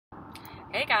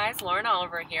Hey guys, Lauren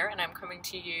Oliver here, and I'm coming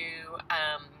to you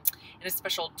in a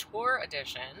special tour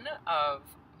edition of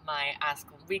my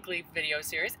weekly video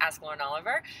series, Ask Lauren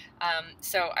Oliver.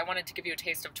 So I wanted to give you a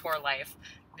taste of tour life.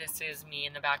 This is me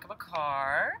in the back of a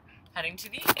car heading to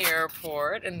the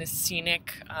airport in the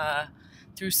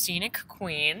through scenic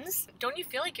Queens. Don't you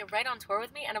feel like you're right on tour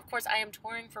with me? And of course, I am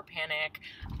touring for Panic.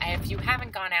 If you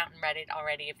haven't gone out and read it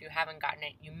already, if you haven't gotten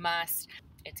it, you must.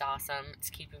 It's awesome. It's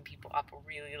keeping people up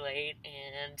really late,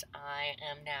 and I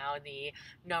am now the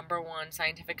 #1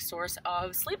 scientific source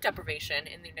of sleep deprivation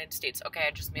in the United States. Okay,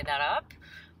 I just made that up,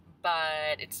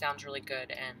 but it sounds really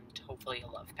good, and hopefully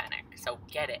you'll love Panic. So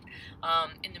get it.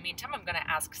 In the meantime, I'm going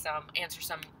to answer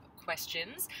some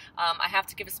questions. I have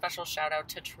to give a special shout out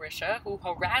to Trisha, who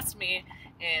harassed me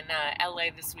in LA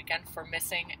this weekend for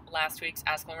missing last week's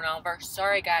Ask Lauren Oliver.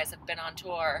 Sorry guys, I've been on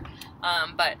tour,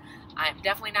 but I'm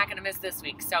definitely not going to miss this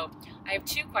week. So I have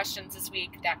 2 questions this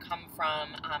week that come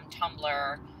from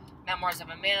Tumblr, Memoirs of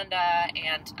Amanda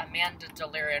and Amanda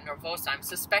Deliria Nervosa. I'm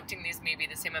suspecting these may be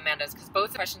the same Amandas because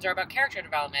both the questions are about character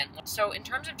development. So in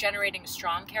terms of generating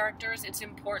strong characters, it's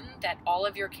important that all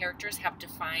of your characters have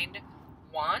defined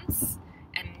wants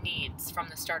and needs from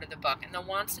the start of the book. And the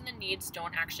wants and the needs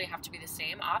don't actually have to be the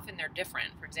same. Often they're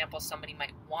different. For example, somebody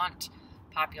might want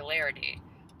popularity,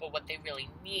 but what they really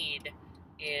need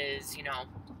is,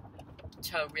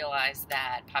 to realize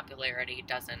that popularity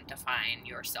doesn't define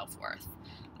your self-worth.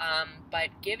 But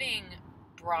giving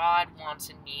broad wants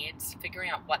and needs,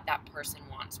 figuring out what that person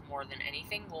wants more than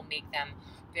anything, will make them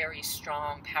very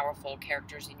strong, powerful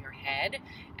characters in your head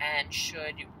and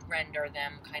should render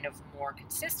them kind of more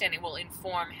consistent. It will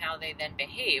inform how they then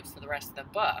behave for the rest of the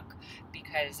book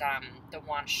because the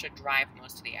wants should drive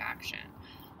most of the action.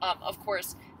 Of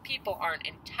course, people aren't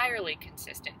entirely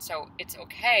consistent, so it's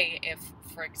okay if,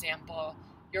 for example,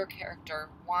 your character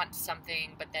wants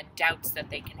something but then doubts that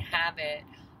they can have it.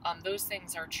 Those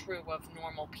things are true of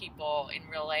normal people in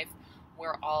real life.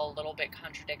 We're all a little bit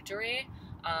contradictory,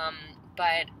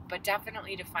 but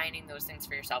definitely defining those things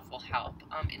for yourself will help.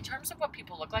 In terms of what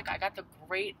people look like, I got the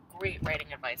great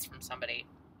writing advice from somebody,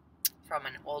 from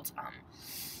an old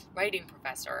writing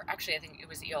professor. Actually, I think it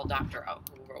was E.L. Doctor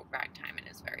who wrote Ragtime and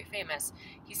is very famous.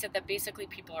 He said that basically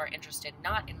people are interested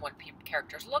not in what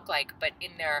characters look like, but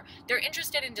they're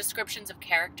interested in descriptions of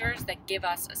characters that give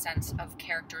us a sense of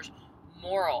characters'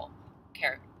 moral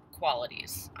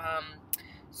qualities.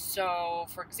 So,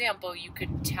 for example, you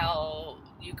could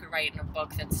write in a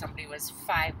book that somebody was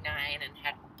 5'9" and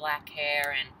had black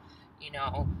hair and,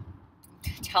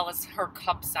 tell us her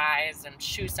cup size and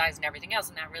shoe size and everything else,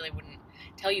 and that really wouldn't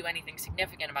tell you anything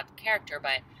significant about the character.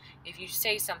 But if you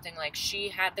say something like she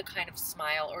had the kind of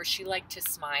smile, or she liked to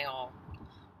smile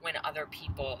when other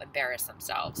people embarrass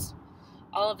themselves,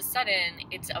 all of a sudden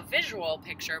it's a visual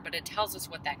picture, but it tells us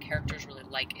what that character is really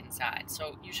like inside.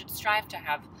 So you should strive to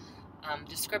have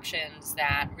descriptions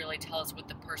that really tell us what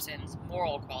the person's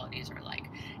moral qualities are like.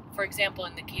 For example,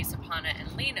 in the case of Hannah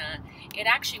and Lena, it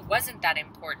actually wasn't that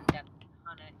important that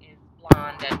Hannah is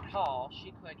blonde and tall.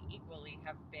 She could equally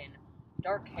have been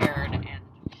dark-haired and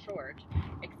short,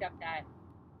 except that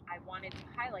I wanted to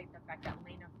highlight the fact that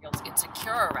Lena feels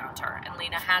insecure around her, and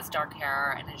Lena has dark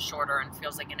hair and is shorter and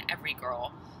feels like an every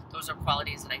girl. Those are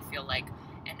qualities that I feel like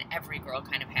an every girl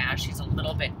kind of has. She's a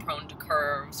little bit prone to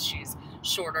curves. She's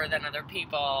shorter than other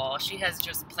people. She has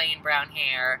just plain brown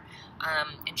hair,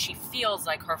 and she feels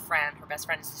like her best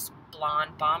friend, is this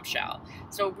blonde bombshell.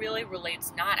 So it really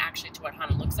relates not actually to what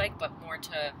Hannah looks like, but more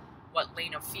to what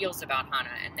Lena feels about Hannah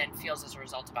and then feels as a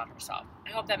result about herself.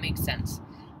 I hope that makes sense.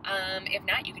 If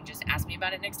not, you can just ask me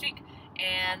about it next week.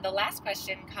 And the last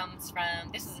question comes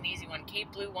from, this is an easy one,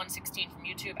 Kate Blue 116 from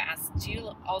YouTube asks, do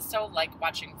you also like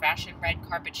watching fashion red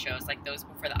carpet shows like those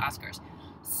before the Oscars?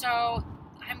 So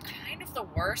I'm kind of the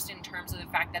worst in terms of the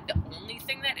fact that the only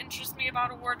thing that interests me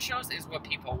about award shows is what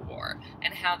people wore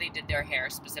and how they did their hair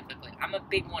specifically. I'm a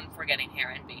big one for getting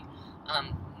hair envy,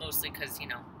 mostly because,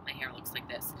 my hair looks like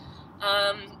this.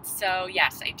 So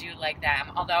yes, I do like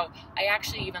them, although I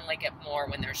actually even like it more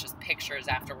when there's just pictures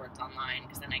afterwards online,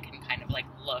 because then I can kind of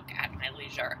look at my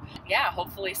leisure. Yeah,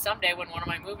 hopefully someday when one of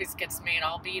my movies gets made,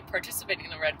 I'll be participating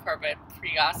in the red carpet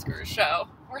pre-Oscars show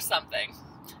or something,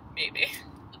 maybe.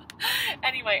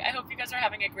 Anyway, I hope you guys are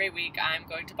having a great week. I'm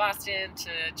going to Boston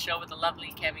to chill with the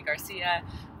lovely Cami Garcia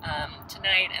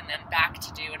tonight, and then back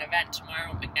to do an event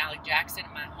tomorrow with McNally Jackson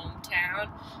in my hometown,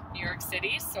 New York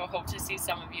City, so hope to see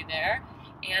some of you there.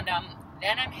 And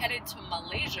then I'm headed to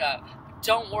Malaysia.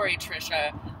 Don't worry,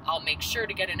 Trisha, I'll make sure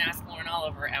to get an Ask Lauren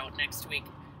Oliver out next week,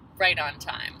 right on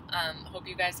time. Hope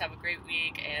you guys have a great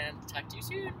week, and talk to you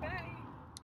soon. Bye!